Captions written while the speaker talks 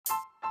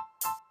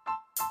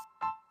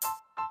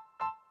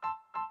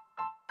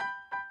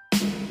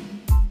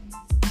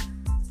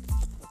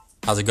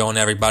How's it going,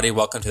 everybody?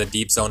 Welcome to the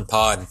Deep Zone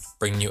Pod,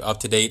 bringing you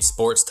up-to-date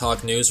sports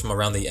talk news from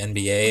around the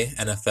NBA,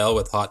 NFL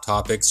with hot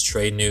topics,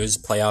 trade news,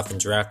 playoff and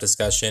draft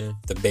discussion,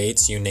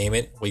 debates, you name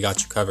it, we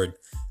got you covered.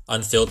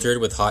 Unfiltered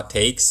with hot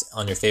takes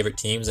on your favorite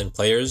teams and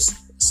players,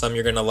 some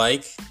you're going to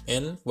like,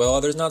 and, well,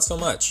 others not so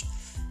much.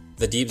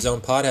 The Deep Zone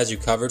Pod has you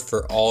covered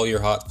for all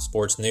your hot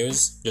sports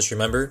news. Just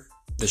remember,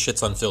 the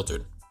shit's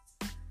unfiltered.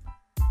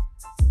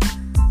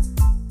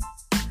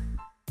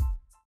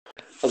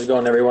 How's it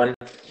going, everyone?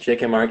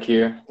 Jake and Mark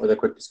here with a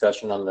quick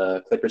discussion on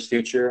the Clippers'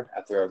 future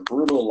after a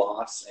brutal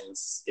loss in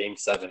Game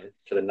 7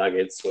 to the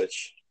Nuggets,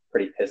 which I'm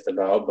pretty pissed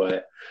about.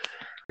 But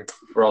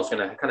we're also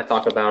going to kind of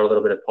talk about a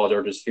little bit of Paul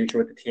George's future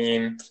with the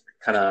team,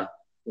 kind of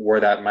where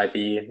that might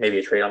be, maybe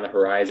a trade on the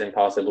horizon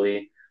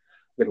possibly.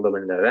 Get a little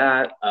bit into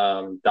that.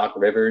 Doc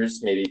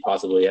Rivers maybe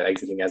possibly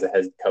exiting as a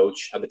head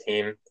coach of the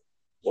team.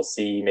 We'll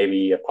see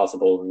maybe a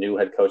possible new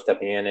head coach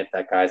stepping in if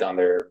that guy's on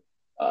their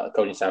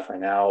coaching staff right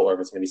now, or if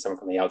it's going to be someone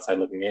from the outside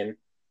looking in.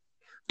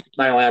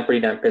 Not only I'm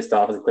pretty damn pissed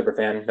off as a Clipper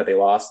fan that they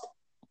lost.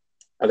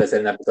 As I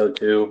said in episode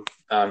 2,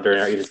 during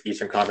our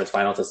Eastern Conference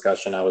Finals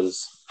discussion, I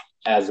was,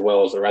 as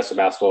well as the rest of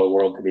the basketball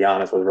world, to be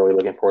honest, was really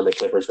looking forward to the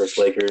Clippers versus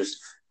Lakers.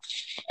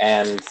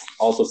 And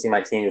also see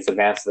my team just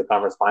advance to the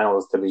conference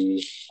finals, to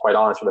be quite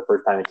honest, for the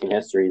first time in team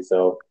history.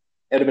 So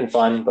it would have been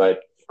fun, but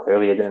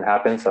clearly it didn't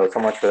happen. So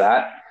much for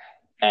that.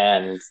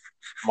 And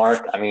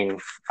Mark, I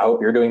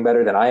hope you're doing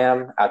better than I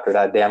am after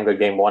that damn good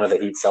Game 1 of the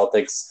Heat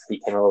Celtics. He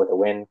came over with a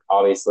win,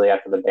 obviously,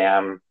 after the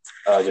damn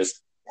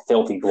just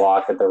filthy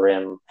block at the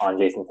rim on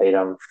Jason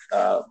Tatum.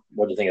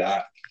 What do you think of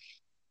that?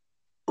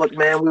 Look,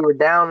 man, we were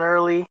down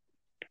early,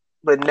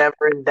 but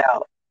never in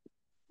doubt.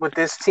 With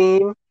this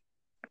team,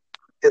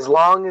 as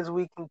long as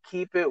we can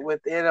keep it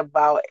within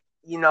about,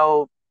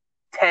 10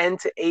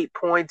 to 8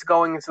 points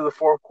going into the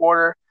fourth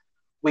quarter,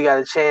 we got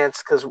a chance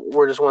because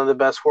we're just one of the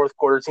best fourth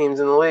quarter teams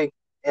in the league.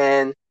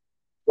 And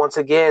once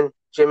again,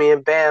 Jimmy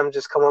and Bam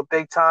just come up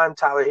big time.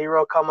 Tyler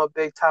Hero come up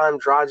big time.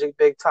 Dragic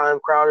big time.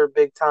 Crowder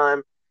big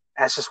time.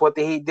 That's just what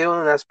the Heat do,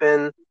 and that's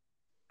been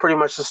pretty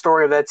much the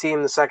story of that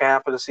team the second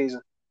half of the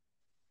season.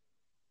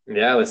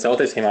 Yeah, the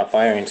Celtics came out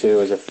firing too.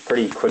 It was a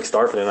pretty quick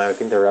start for them. I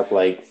think they were up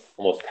like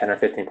almost 10 or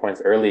 15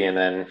 points early, and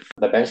then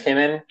the bench came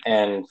in,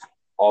 and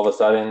all of a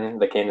sudden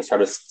the game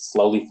started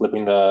slowly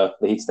flipping the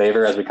Heat's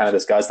favor. As we kind of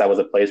discussed, that was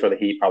a place where the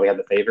Heat probably had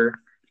the favor.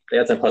 They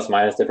had some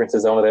plus-minus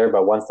differences over there,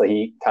 but once the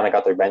Heat kind of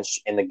got their bench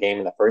in the game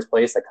in the first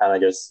place, that kind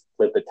of just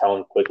flipped the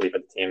tone quickly for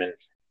the team, and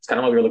it's kind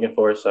of what we were looking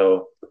for,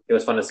 so it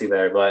was fun to see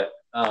there. But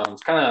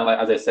it's kind of, like,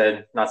 as I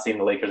said, not seeing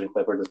the Lakers and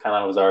Clippers is kind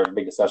of was our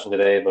big discussion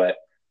today, but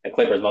the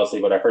Clippers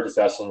mostly. But our first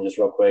discussion, just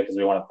real quick, because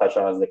we want to touch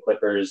on, is the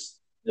Clippers.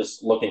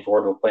 Just looking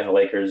forward to playing the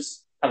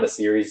Lakers, kind of the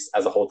series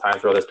as a whole time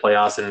throughout this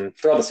playoffs and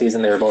throughout the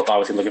season. They were both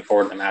obviously looking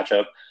forward to the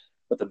matchup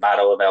with the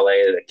Battle of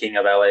LA, the King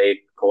of LA,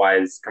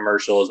 Kawhi's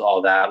commercials,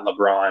 all that.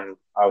 LeBron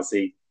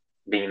obviously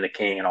being the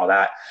king and all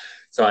that.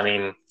 So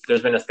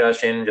there's been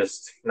discussion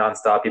just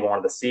nonstop. People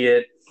wanted to see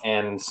it,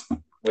 and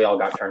we all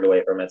got turned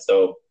away from it.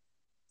 So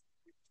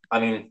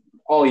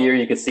all year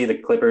you could see the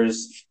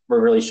Clippers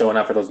were really showing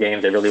up for those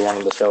games. They really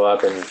wanted to show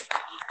up, and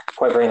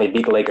quite frankly,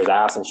 beat the Lakers'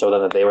 ass and show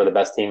them that they were the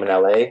best team in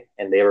LA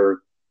and they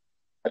were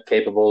a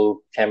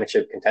capable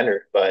championship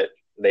contender, but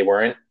they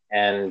weren't.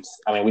 And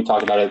we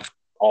talked about it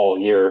all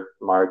year,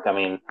 Mark.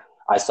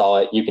 I saw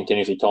it. You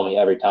continuously told me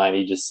every time.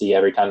 You just see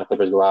every time the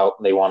Clippers go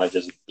out, they want to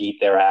just beat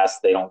their ass.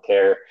 They don't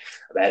care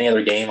about any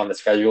other game on the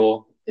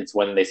schedule. It's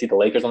when they see the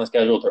Lakers on the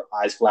schedule, their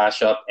eyes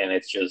flash up, and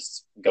it's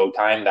just go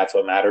time. That's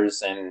what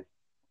matters. And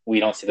we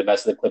don't see the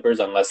best of the Clippers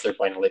unless they're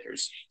playing the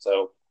Lakers.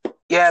 So,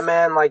 yeah,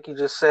 man, like you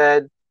just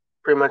said,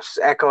 pretty much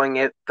echoing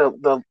it.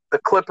 The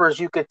Clippers,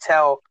 you could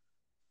tell,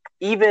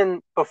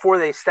 even before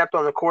they stepped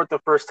on the court the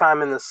first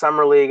time in the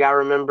summer league. I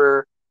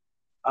remember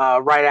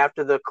right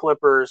after the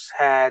Clippers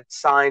had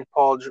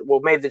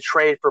made the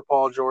trade for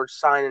Paul George,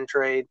 sign and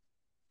trade,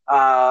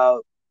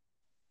 and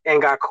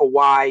got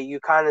Kawhi. You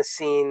kind of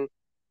seen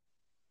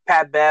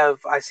Pat Bev.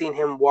 I seen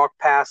him walk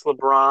past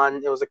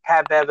LeBron. It was like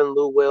Pat Bev and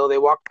Lou Will. They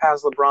walked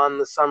past LeBron in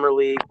the summer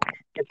league,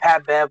 and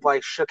Pat Bev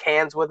shook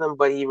hands with him,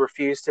 but he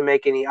refused to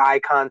make any eye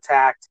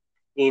contact.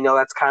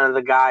 That's kind of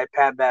the guy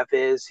Pat Bev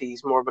is.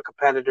 He's more of a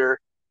competitor,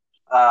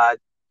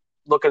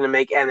 looking to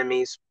make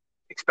enemies,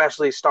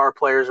 especially star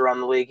players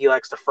around the league. He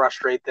likes to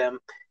frustrate them.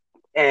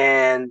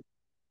 And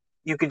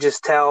you could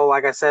just tell,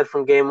 like I said,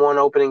 from Game 1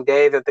 opening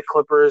day, that the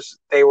Clippers,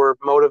 they were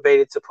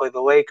motivated to play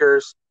the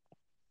Lakers,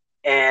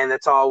 and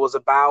that's all it was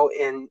about.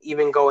 And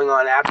even going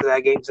on after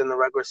that games in the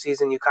regular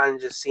season, you kind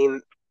of just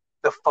seen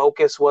the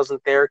focus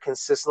wasn't there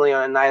consistently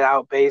on a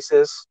night-out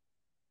basis.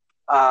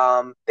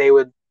 They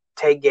would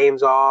take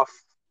games off,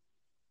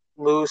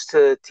 lose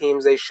to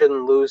teams they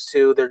shouldn't lose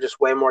to. They're just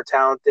way more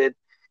talented.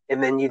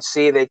 And then you'd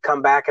see they'd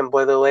come back and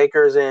play the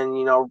Lakers, and,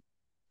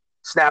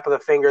 snap of the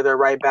finger, they're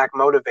right back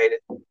motivated.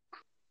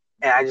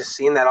 And I just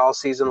seen that all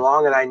season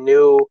long, and I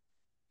knew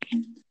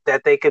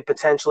that they could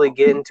potentially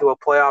get into a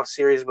playoff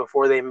series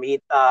before they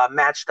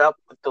matched up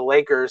with the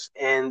Lakers,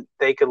 and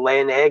they could lay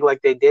an egg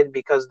like they did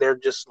because they're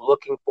just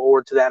looking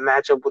forward to that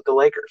matchup with the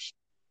Lakers.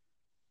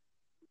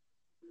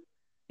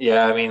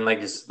 Yeah, I mean,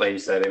 like you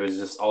said, it was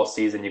just all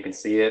season. You can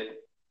see it.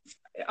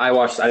 I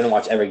didn't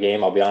watch every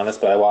game, I'll be honest,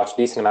 but I watched a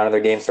decent amount of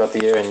their games throughout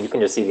the year, and you can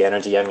just see the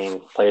energy. I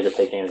mean, players are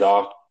taking games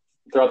off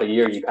throughout the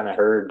year. You kind of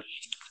heard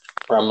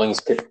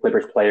rumblings.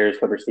 Clippers players,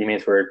 Clippers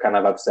teammates were kind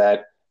of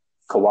upset.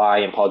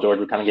 Kawhi and Paul George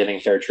were kind of getting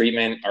fair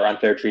treatment or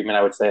unfair treatment,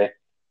 I would say,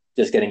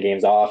 just getting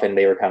games off, and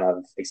they were kind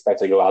of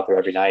expected to go out there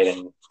every night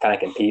and kind of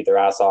compete their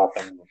ass off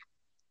and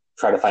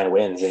try to find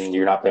wins. And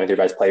you're not playing with your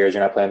best players.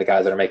 You're not playing the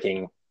guys that are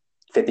making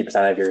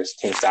 50% of your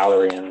team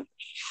salary, and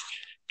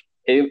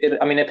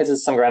I mean, it pisses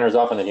some grinders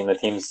off on the team. The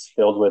team's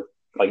filled with,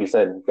 like you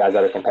said, guys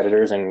that are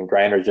competitors and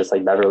grinders just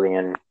like Beverly,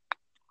 and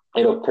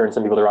it'll turn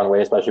some people the wrong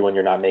way, especially when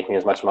you're not making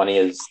as much money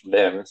as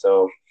them.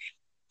 So,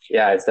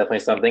 yeah, it's definitely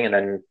something. And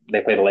then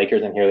they play the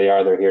Lakers, and here they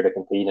are. They're here to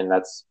compete, and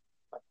that's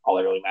all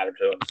that really mattered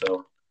to them.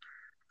 So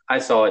I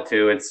saw it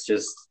too. It's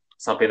just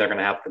something they're going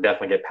to have to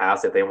definitely get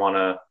past if they want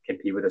to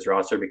compete with this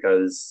roster,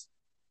 because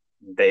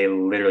they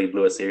literally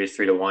blew a series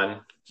 3-1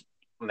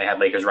 when they had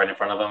Lakers right in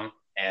front of them,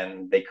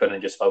 and they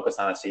couldn't just focus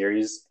on a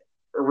series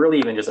or really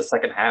even just a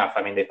second half.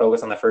 I mean, they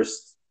focused on the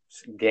first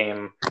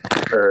game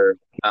or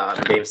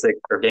game six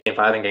or game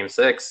five and game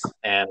six,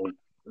 and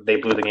they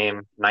blew the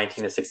game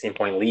 19 to 16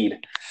 point lead,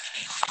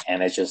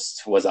 and it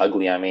just was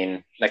ugly. I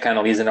mean, that kind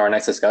of leads into our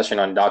next discussion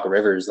on Doc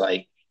Rivers.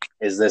 Like,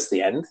 is this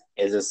the end?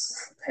 Is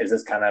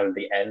this kind of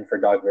the end for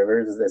Doc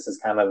Rivers? This is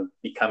kind of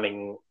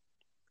becoming,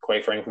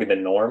 quite frankly, the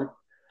norm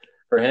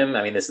for him.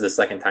 I mean, this is the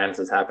second time this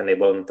has happened. They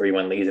blown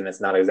 3-1 leads, and it's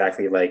not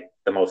exactly like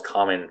the most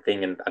common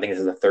thing. And I think this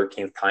is the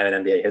 13th time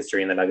in NBA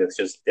history, and the Nuggets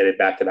just did it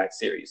back-to-back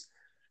series.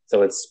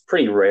 So it's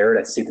pretty rare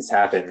to see this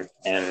happen.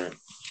 And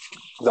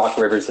Doc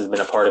Rivers has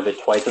been a part of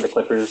it twice with the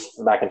Clippers.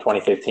 Back in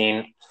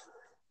 2015,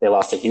 they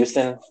lost to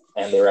Houston,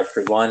 and they were up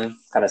 3-1.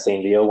 Kind of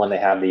same deal when they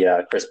had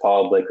the Chris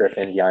Paul, Blake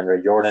Griffin,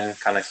 DeAndre Jordan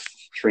kind of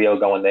trio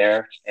going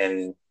there.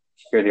 And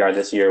here they are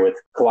this year with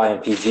Kawhi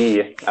and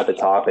PG at the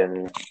top,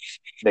 and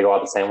they go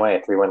out the same way,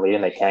 a 3-1 lead,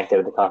 and they can't get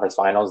to the conference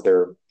finals.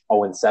 They're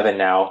 0-7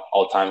 now,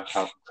 all time,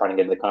 trying to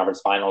get to the conference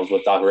finals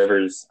with Doc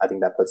Rivers. I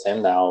think that puts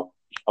him now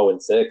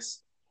 0-6.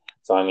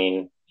 So, I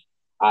mean,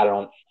 I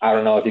don't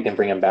know if you can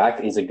bring him back.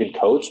 He's a good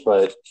coach,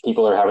 but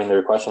people are having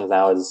their questions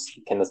now is,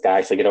 can this guy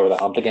actually get over the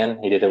hump again?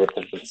 He did it with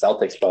the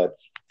Celtics, but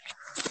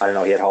I don't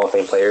know. He had Hall of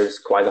Fame players.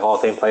 Kawhi's a Hall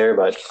of Fame player,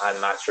 but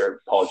I'm not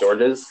sure Paul George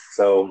is.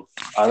 So,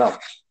 I don't know.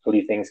 Who do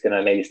you think is going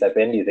to maybe step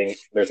in? Do you think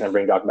they're going to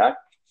bring Doc back?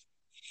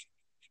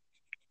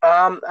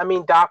 I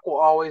mean, Doc will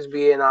always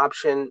be an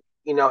option.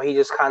 You know, he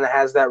just kind of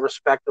has that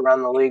respect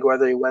around the league,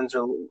 whether he wins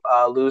or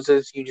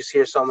loses. You just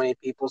hear so many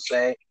people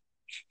say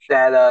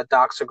that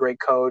Doc's a great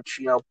coach.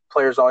 You know,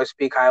 players always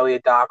speak highly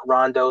of Doc.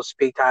 Rondo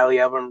speak highly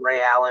of him.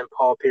 Ray Allen,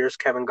 Paul Pierce,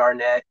 Kevin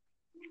Garnett,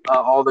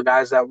 all the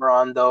guys that were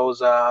on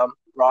those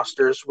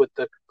rosters with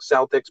the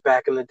Celtics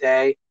back in the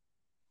day.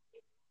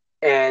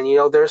 And you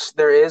know,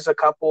 there is a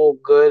couple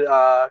good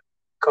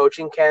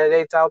coaching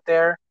candidates out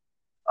there.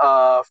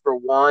 For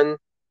one,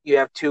 you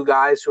have two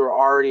guys who are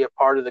already a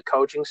part of the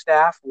coaching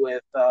staff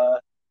with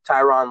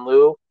Tyronn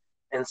Lue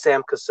and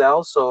Sam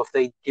Cassell. So if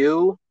they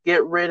do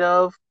get rid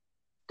of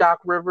Doc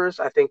Rivers,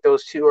 I think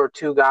those two are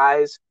two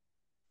guys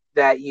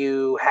that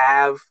you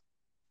have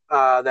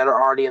that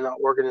are already in the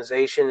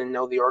organization and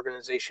know the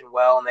organization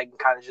well, and they can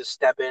kind of just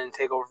step in and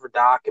take over for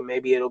Doc, and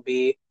maybe it'll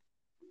be,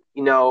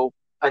 you know,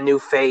 a new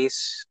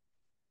face.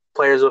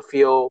 Players will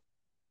feel,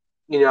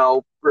 you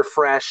know,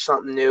 refreshed,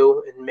 something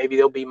new, and maybe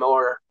they'll be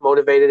more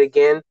motivated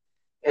again.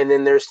 And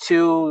then there's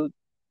two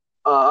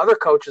other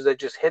coaches that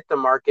just hit the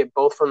market,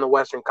 both from the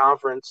Western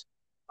Conference.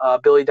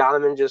 Billy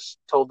Donovan just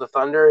told the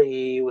Thunder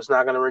he was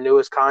not going to renew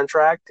his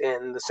contract,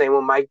 and the same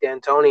with Mike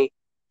D'Antoni.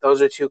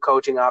 Those are two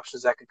coaching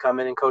options that could come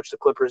in and coach the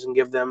Clippers and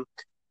give them,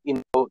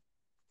 you know,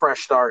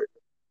 fresh start.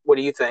 What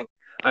do you think?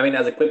 I mean,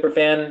 as a Clipper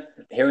fan,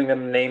 hearing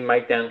them name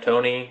Mike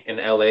D'Antoni in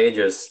LA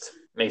just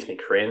makes me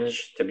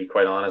cringe, to be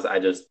quite honest. I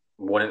just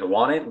wouldn't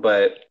want it.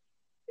 But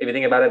if you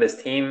think about it,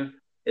 his team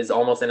is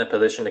almost in a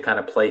position to kind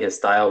of play his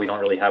style. We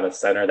don't really have a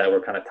center that we're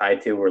kind of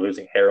tied to. We're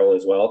losing Harrell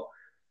as well.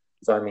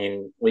 So, I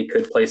mean, we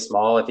could play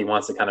small if he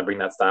wants to kind of bring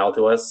that style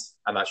to us.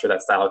 I'm not sure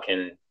that style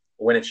can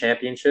win a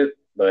championship.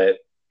 But,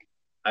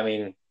 I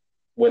mean,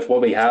 with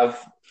what we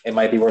have, it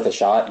might be worth a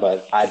shot.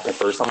 But I'd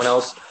prefer someone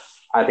else.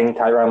 I think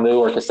Tyronn Lue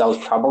or Cassell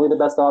is probably the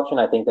best option.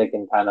 I think they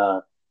can kind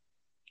of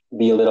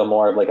be a little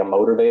more of like a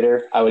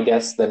motivator, I would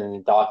guess,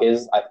 than Doc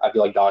is. I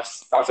feel like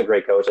Doc's a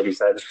great coach, like you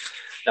said.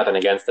 Nothing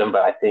against him,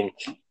 but I think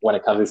when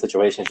it comes to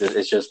situations,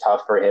 it's just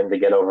tough for him to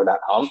get over that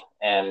hump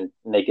and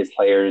make his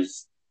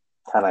players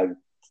kind of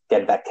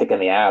get that kick in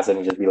the ass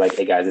and just be like,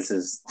 hey, guys,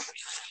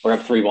 we're up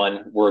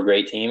 3-1. We're a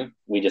great team.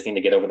 We just need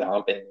to get over the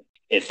hump, and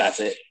that's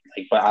it.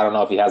 Like, but I don't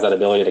know if he has that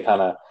ability to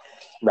kind of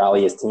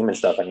rally his team and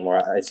stuff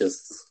anymore. It's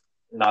just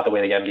not the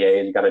way the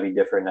NBA is. You got to be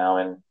different now,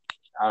 and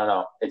I don't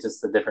know. It's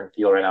just a different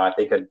feel right now. I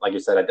think, like you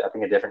said, I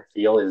think a different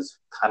feel is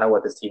kind of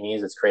what this team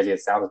needs. It's crazy. It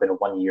sounds it's been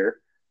 1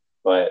 year,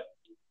 but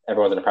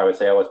everyone's going to probably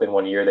say, oh, it's been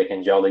 1 year. They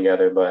can gel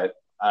together. But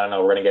I don't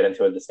know. We're going to get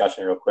into a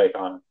discussion real quick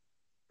on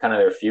kind of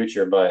their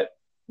future. But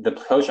the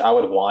coach I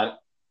would want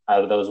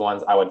out of those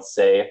ones, I would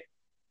say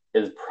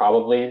is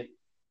probably,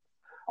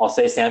 I'll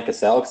say Sam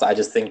Cassell, because I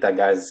just think that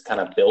guy's kind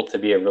of built to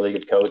be a really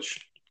good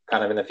coach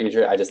kind of in the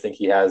future. I just think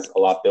he has a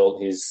lot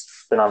built. He's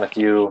been on a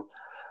few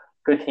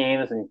good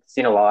teams and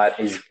seen a lot.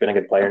 He's been a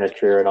good player in his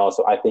career, and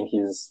also I think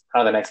he's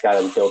kind of the next guy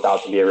that's built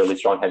out to be a really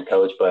strong head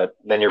coach. But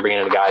then you're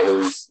bringing in a guy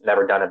who's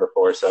never done it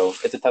before, so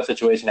it's a tough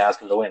situation to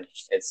ask him to win.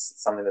 It's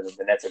something that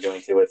the Nets are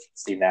doing too with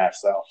Steve Nash.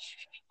 So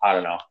I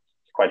don't know.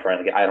 Quite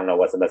frankly, I don't know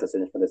what's the best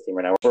decision for this team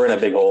right now. We're in a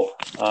big hole.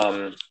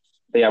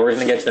 But yeah, we're going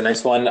to get to the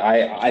next one.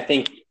 I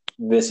think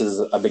this is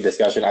a big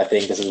discussion. I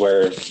think this is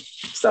where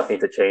stuff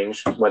needs to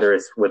change, whether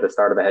it's with the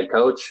start of the head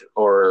coach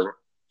or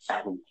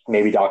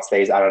maybe Doc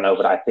stays. I don't know,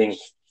 but I think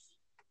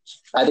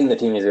the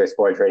team needs to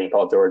explore trading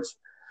Paul George.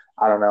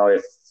 I don't know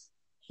if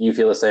you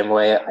feel the same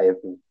way. I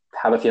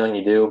have a feeling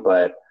you do,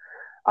 but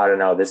I don't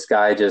know. This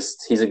guy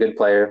he's a good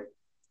player.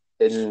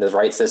 In the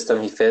right system,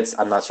 he fits.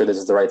 I'm not sure this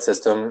is the right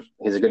system.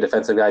 He's a good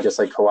defensive guy, just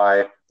like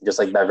Kawhi, just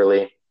like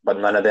Beverly, but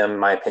none of them, in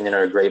my opinion,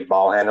 are great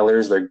ball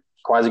handlers.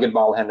 Kawhi's a good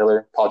ball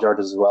handler. Paul George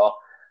is as well.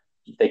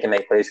 They can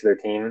make plays for their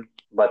team,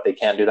 but they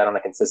can't do that on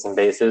a consistent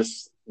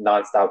basis,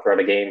 nonstop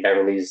throughout a game.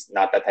 Beverly's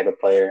not that type of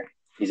player.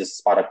 He's just a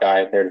spot-up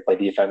guy there to play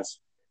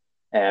defense.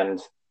 And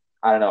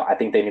I don't know. I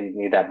think they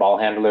need that ball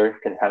handler,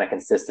 kind of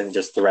consistent,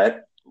 just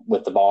threat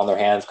with the ball in their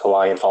hands.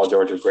 Kawhi and Paul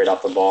George are great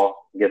off the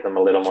ball. Give them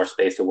a little more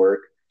space to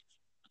work.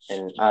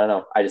 And I don't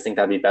know. I just think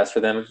that'd be best for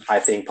them. I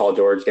think Paul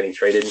George getting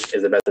traded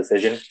is the best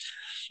decision.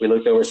 We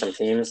looked over some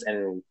teams,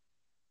 and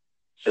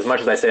as much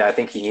as I say I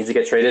think he needs to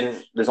get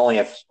traded, there's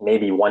only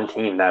maybe one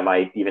team that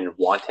might even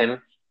want him,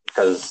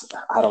 because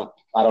I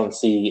don't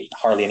see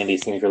hardly any of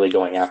these teams really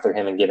going after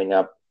him and giving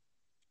up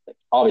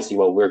obviously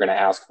what we're going to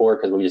ask for,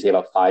 because we just gave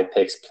up 5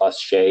 picks plus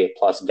Shea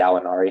plus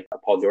Gallinari.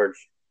 Paul George.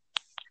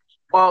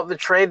 Well, the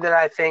trade that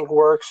I think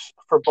works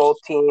for both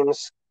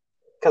teams,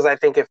 because I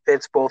think it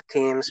fits both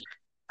teams,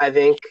 I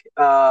think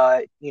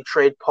you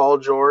trade Paul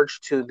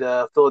George to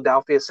the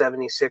Philadelphia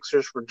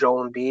 76ers for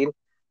Joel Embiid.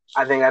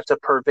 I think that's a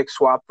perfect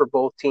swap for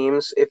both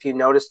teams. If you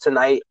notice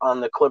tonight on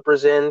the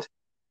Clippers end,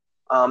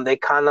 they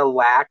kind of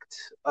lacked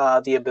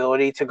the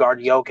ability to guard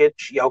Jokic.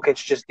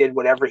 Jokic just did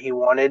whatever he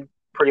wanted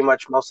pretty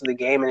much most of the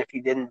game, and if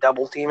you didn't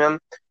double team him,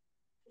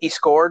 he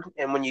scored.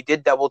 And when you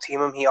did double team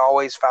him, he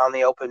always found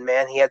the open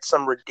man. He had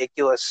some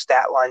ridiculous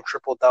stat line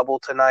triple-double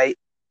tonight.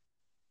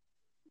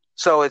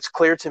 So it's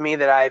clear to me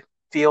that I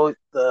feel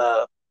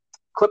the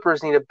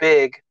Clippers need a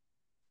big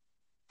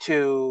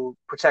to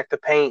protect the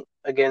paint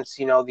against,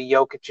 the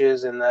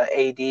Jokic's and the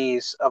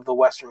ADs of the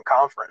Western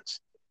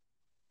Conference.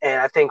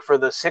 And I think for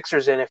the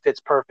Sixers it fits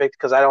perfect,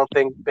 because I don't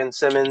think Ben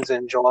Simmons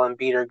and Joel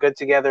Embiid are good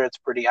together. It's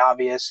pretty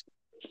obvious.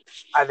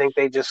 I think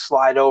they just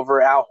slide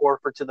over Al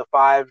Horford to the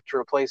 5 to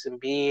replace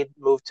Embiid,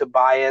 move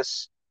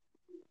Tobias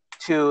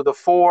to the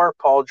 4,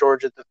 Paul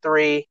George at the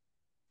 3,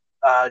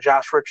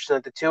 Josh Richardson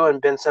at the 2,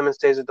 and Ben Simmons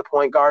stays at the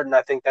point guard. And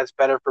I think that's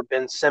better for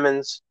Ben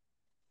Simmons,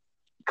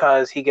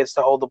 because he gets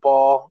to hold the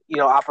ball,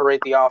 operate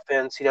the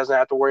offense. He doesn't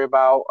have to worry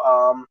about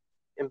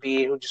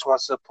Embiid, who just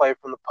wants to play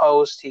from the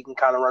post. He can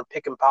kind of run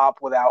pick and pop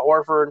with Al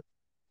Horford,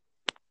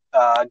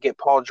 get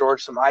Paul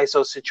George some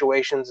ISO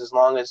situations, as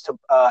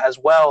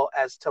well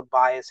as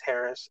Tobias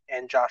Harris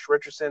and Josh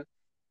Richardson.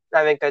 And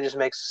I think that just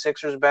makes the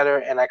Sixers better,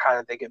 and I kind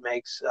of think it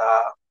makes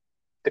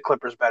the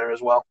Clippers better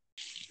as well.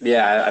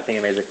 Yeah, I think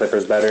it made the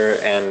Clippers better.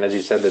 And as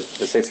you said, the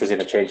Sixers going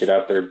to change it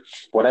up.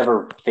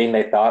 Whatever thing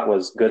they thought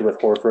was good with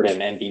Horford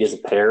and Embiid as a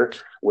pair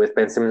with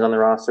Ben Simmons on the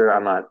roster,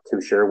 I'm not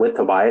too sure. With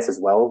Tobias as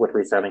well, with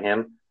re-signing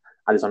him,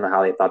 I just don't know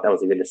how they thought that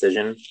was a good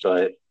decision.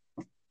 But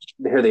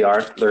here they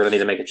are. They're going to need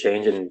to make a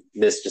change, and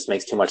this just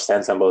makes too much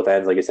sense on both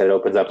ends. Like you said, it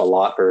opens up a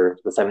lot for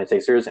the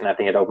 76ers, and I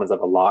think it opens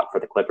up a lot for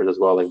the Clippers as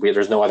well.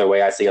 There's no other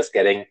way I see us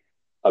getting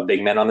a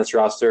big man on this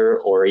roster,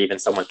 or even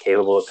someone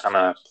capable of kind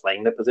of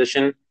playing the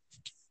position,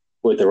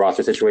 with the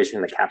roster situation,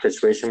 the cap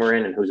situation we're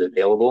in, and who's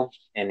available.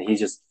 And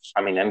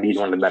Embiid's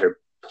one of the better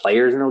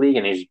players in the league,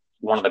 and he's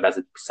one of the best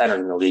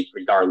centers in the league,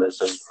 regardless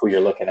of who you're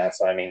looking at.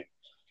 So,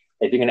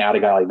 if you're going to add a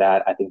guy like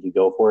that, I think you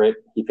go for it.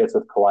 He fits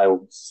with Kawhi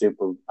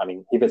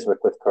he fits with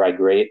Kawhi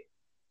great.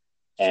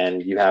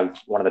 And you have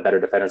one of the better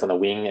defenders on the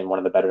wing and one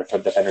of the better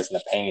defenders in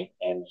the paint.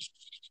 And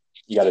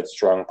you got a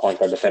strong point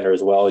guard defender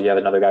as well. You have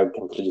another guy who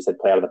can, like you said,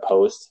 play out of the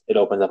post. It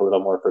opens up a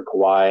little more for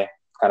Kawhi,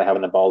 kind of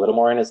having the ball a little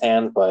more in his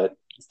hands, but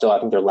still, I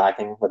think they're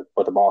lacking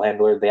with the ball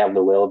handler. They have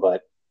the will,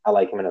 but I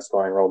like him in a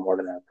scoring role more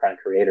than a kind of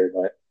creator.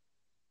 But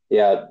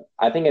yeah,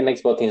 I think it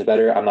makes both teams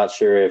better. I'm not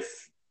sure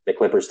if the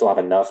Clippers still have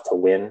enough to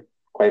win,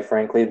 quite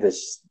frankly.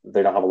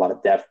 They don't have a lot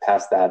of depth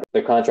past that.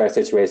 Their contract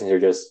situations are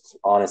just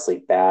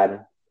honestly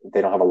bad.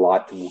 They don't have a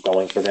lot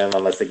going for them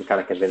unless they can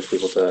kind of convince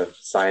people to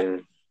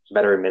sign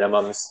better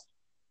minimums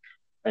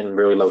and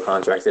really low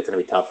contracts. It's going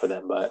to be tough for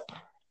them. But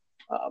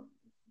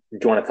do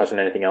you want to touch on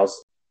anything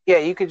else? Yeah,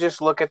 you could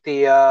just look at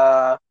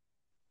the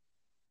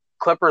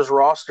Clippers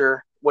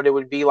roster, what it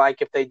would be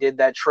like if they did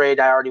that trade.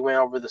 I already went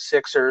over the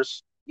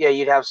Sixers. Yeah,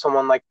 you'd have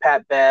someone like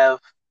Pat Bev,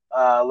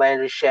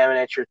 Landry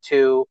Shamet at your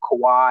 2,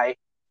 Kawhi.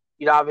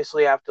 You'd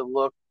obviously have to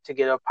look to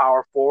get a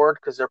power forward,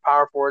 because their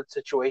power forward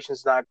situation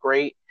is not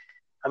great.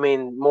 I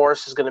mean,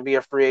 Morris is going to be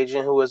a free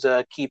agent who was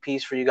a key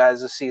piece for you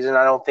guys this season.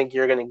 I don't think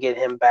you're going to get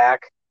him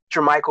back.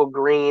 Jermichael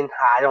Green,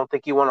 I don't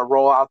think you want to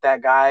roll out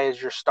that guy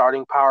as your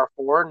starting power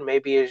forward.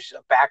 Maybe as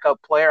a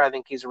backup player, I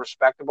think he's a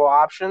respectable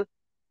option.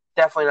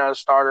 Definitely not a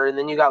starter. And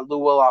then you got Lou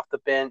Will off the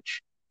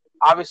bench.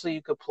 Obviously,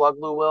 you could plug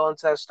Lou Will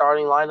into that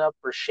starting lineup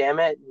for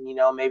Shamet.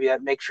 And, maybe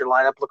that makes your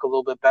lineup look a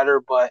little bit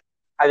better. But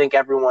I think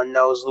everyone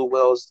knows Lou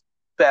Will's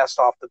best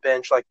off the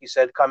bench, like you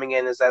said, coming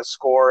in as that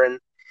scorer. And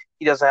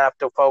he doesn't have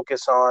to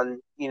focus on,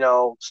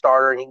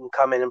 starter. And he can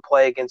come in and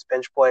play against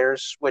bench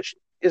players, which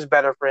is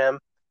better for him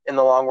in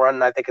the long run.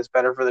 And I think it's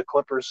better for the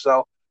Clippers.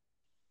 So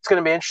it's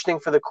going to be interesting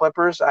for the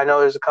Clippers. I know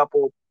there's a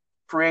couple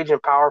free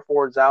agent power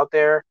forwards out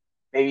there.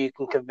 Maybe you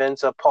can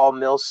convince a Paul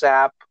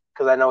Millsap,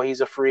 because I know he's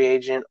a free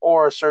agent,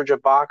 or a Serge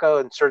Ibaka,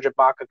 and Serge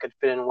Ibaka could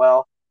fit in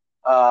well.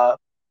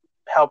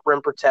 Help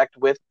rim protect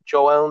with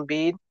Joel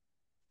Embiid,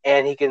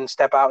 and he can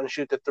step out and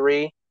shoot the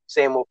three.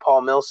 Same with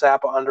Paul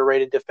Millsap, an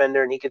underrated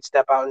defender, and he could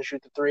step out and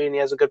shoot the three, and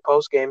he has a good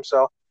post game.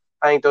 So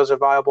I think those are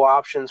viable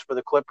options for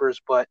the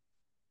Clippers, but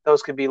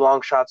those could be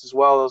long shots as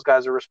well. Those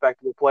guys are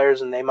respectable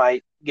players, and they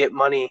might get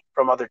money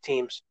from other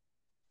teams.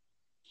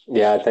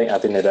 Yeah, I think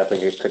they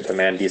definitely could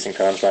command decent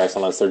contracts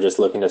unless they're just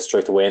looking to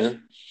strict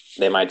win.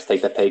 They might just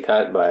take the pay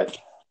cut, but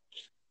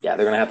yeah,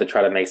 they're going to have to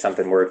try to make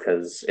something work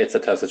because it's a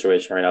tough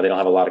situation right now. They don't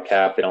have a lot of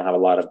cap. They don't have a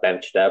lot of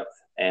bench depth,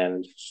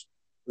 and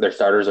their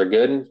starters are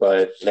good,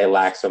 but they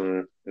lack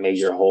some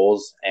major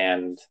holes.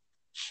 And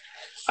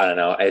I don't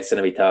know. It's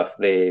going to be tough.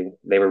 They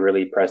were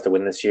really pressed to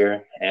win this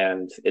year,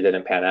 and it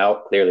didn't pan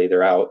out. Clearly,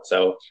 they're out.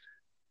 So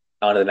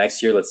on to the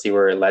next year. Let's see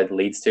where it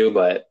leads to.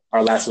 But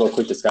our last little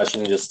quick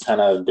discussion, just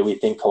kind of, do we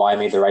think Kawhi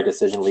made the right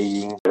decision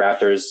leaving the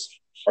Raptors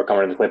or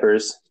coming to the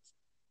Clippers?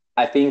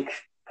 I think,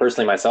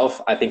 personally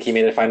myself, I think he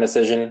made a fine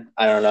decision.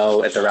 I don't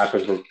know if the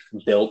Raptors were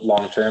built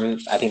long-term.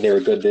 I think they were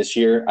good this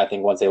year. I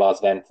think once they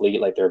lost Van Fleet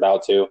like they're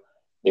about to,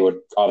 they would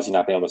obviously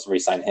not be able to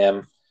re-sign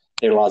him.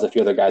 They lost a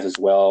few other guys as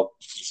well.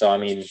 So, I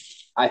mean,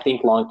 I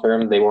think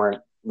long-term they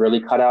weren't really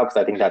cut out because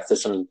I think that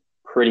system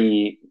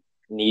pretty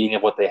needing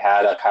of what they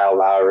had, a Kyle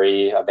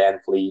Lowry, a Van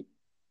Fleet,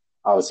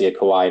 obviously a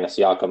Kawhi and a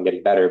Siakam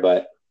getting better,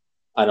 but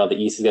I know the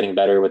East is getting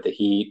better with the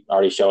Heat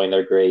already showing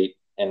they're great,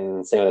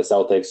 and same with the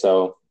Celtics.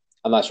 So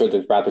I'm not sure if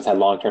the Raptors had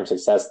long-term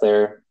success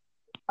there.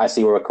 I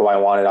see where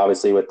Kawhi wanted,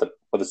 obviously, with the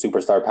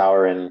superstar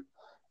power in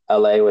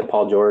LA with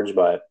Paul George,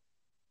 but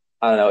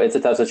I don't know. It's a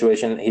tough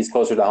situation. He's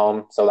closer to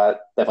home, so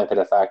that definitely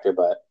played a factor,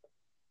 but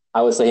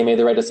I would say he made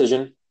the right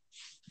decision.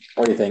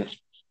 What do you think?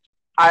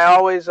 I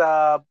always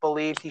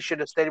believed he should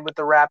have stayed with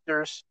the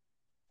Raptors.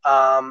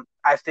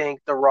 I think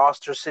the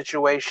roster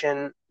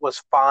situation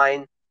was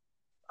fine.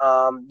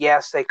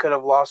 Yes, they could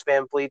have lost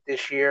Van Vliet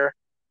this year,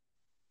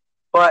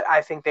 but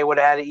I think they would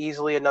have had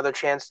easily another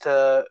chance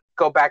to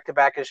go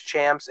back-to-back as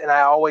champs. And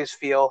I always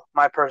feel,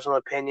 my personal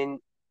opinion,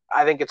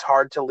 I think it's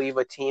hard to leave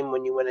a team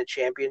when you win a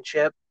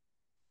championship.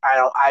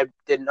 I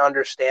didn't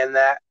understand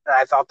that.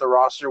 I thought the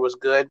roster was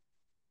good.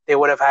 They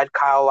would have had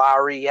Kyle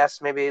Lowry. Yes,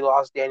 maybe they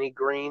lost Danny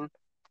Green,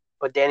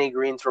 but Danny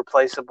Green's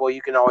replaceable.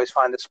 You can always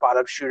find a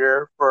spot-up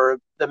shooter for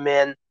the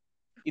men.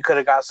 You could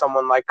have got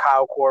someone like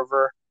Kyle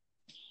Korver,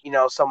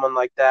 someone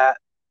like that.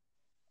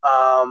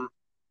 I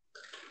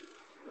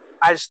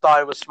just thought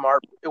it was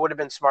smart. It would have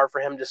been smart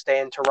for him to stay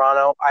in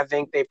Toronto. I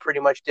think they pretty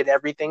much did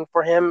everything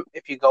for him.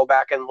 If you go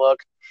back and look,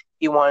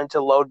 he wanted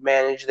to load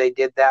manage. They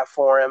did that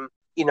for him.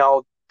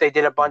 They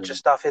did a bunch of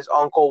stuff his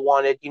uncle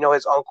wanted.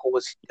 His uncle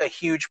was a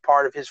huge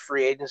part of his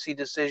free agency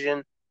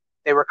decision.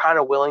 They were kind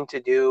of willing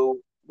to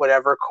do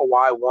whatever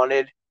Kawhi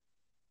wanted.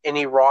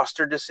 Any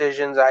roster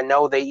decisions, I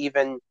know they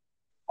even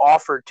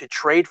offered to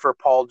trade for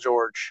Paul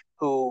George,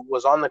 who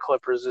was on the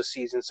Clippers this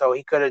season, so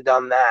he could have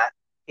done that.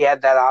 He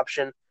had that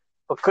option.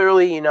 But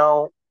clearly,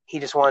 he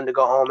just wanted to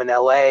go home in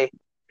LA.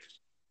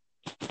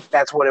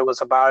 That's what it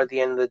was about at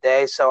the end of the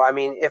day. So, I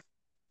mean,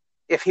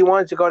 if he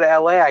wanted to go to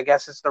LA, I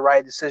guess it's the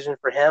right decision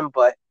for him.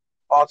 But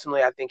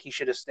ultimately, I think he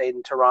should have stayed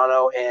in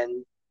Toronto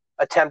and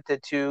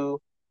attempted to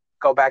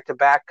go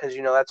back-to-back because,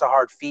 that's a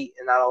hard feat,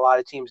 and not a lot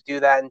of teams do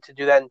that. And to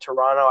do that in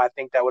Toronto, I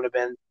think that would have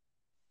been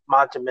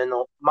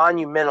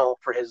monumental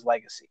for his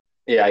legacy.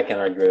 Yeah, I can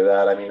agree with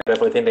that. I mean, I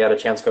definitely think they had a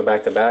chance to go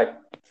back-to-back.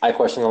 I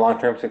question the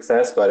long-term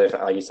success, but if,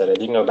 like you said, if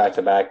you can go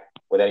back-to-back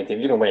with any team,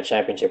 if you can win a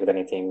championship with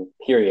any team,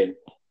 period,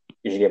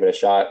 you should give it a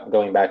shot.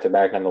 Going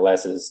back-to-back,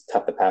 nonetheless, is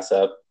tough to pass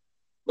up.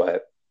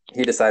 But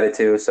he decided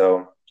to,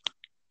 so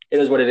it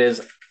is what it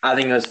is. I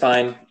think it was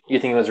fine. You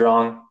think it was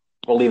wrong.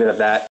 We'll leave it at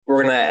that.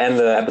 We're going to end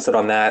the episode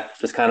on that.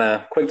 Just kind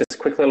of quick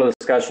little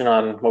discussion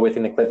on what we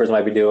think the Clippers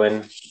might be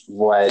doing.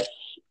 What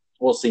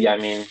we'll see. I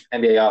mean,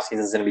 NBA offseason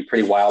is going to be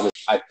pretty wild.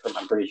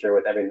 I'm pretty sure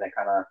with everything that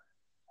kind of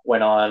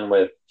went on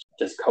with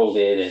just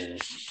COVID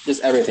and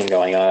just everything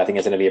going on. I think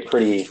it's going to be a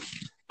pretty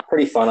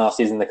fun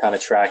offseason to kind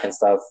of track and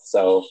stuff.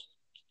 So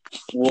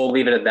we'll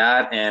leave it at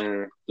that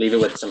and leave it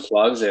with some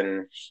plugs.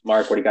 And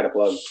Mark, what do you got to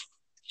plug?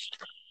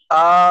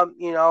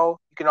 You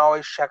can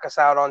always check us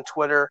out on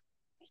Twitter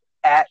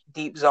at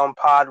Deep Zone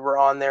Pod. We're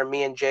on there.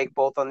 Me and Jake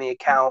both on the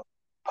account,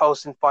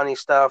 posting funny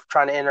stuff,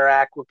 trying to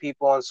interact with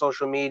people on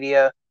social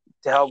media.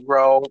 to help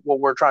grow what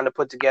we're trying to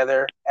put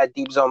together at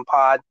Deep Zone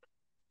Pod.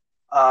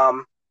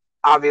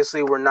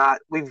 Obviously,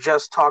 we've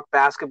just talked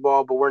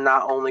basketball, but we're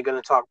not only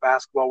going to talk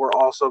basketball, we're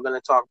also going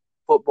to talk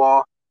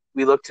football.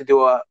 We look to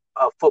do a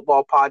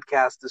football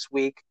podcast this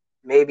week,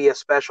 maybe a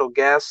special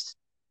guest.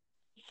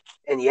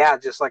 And yeah,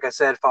 just like I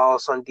said, follow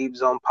us on Deep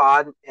Zone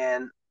Pod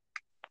and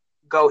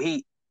go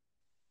Heat.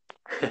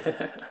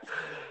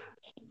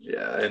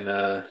 Yeah,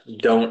 and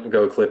don't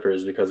go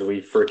Clippers because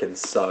we freaking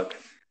suck.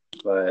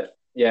 But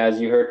yeah,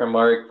 as you heard from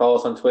Mark, follow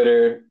us on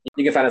Twitter.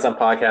 You can find us on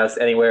podcasts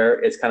anywhere.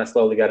 It's kind of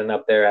slowly getting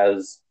up there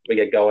as we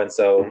get going.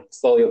 So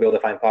slowly you'll be able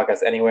to find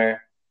podcasts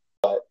anywhere.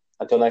 But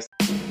until next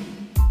time.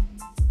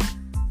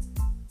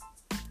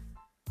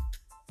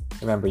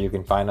 Remember, you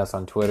can find us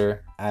on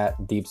Twitter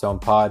at Deep Zone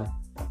Pod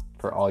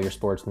for all your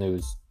sports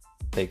news.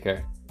 Take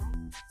care.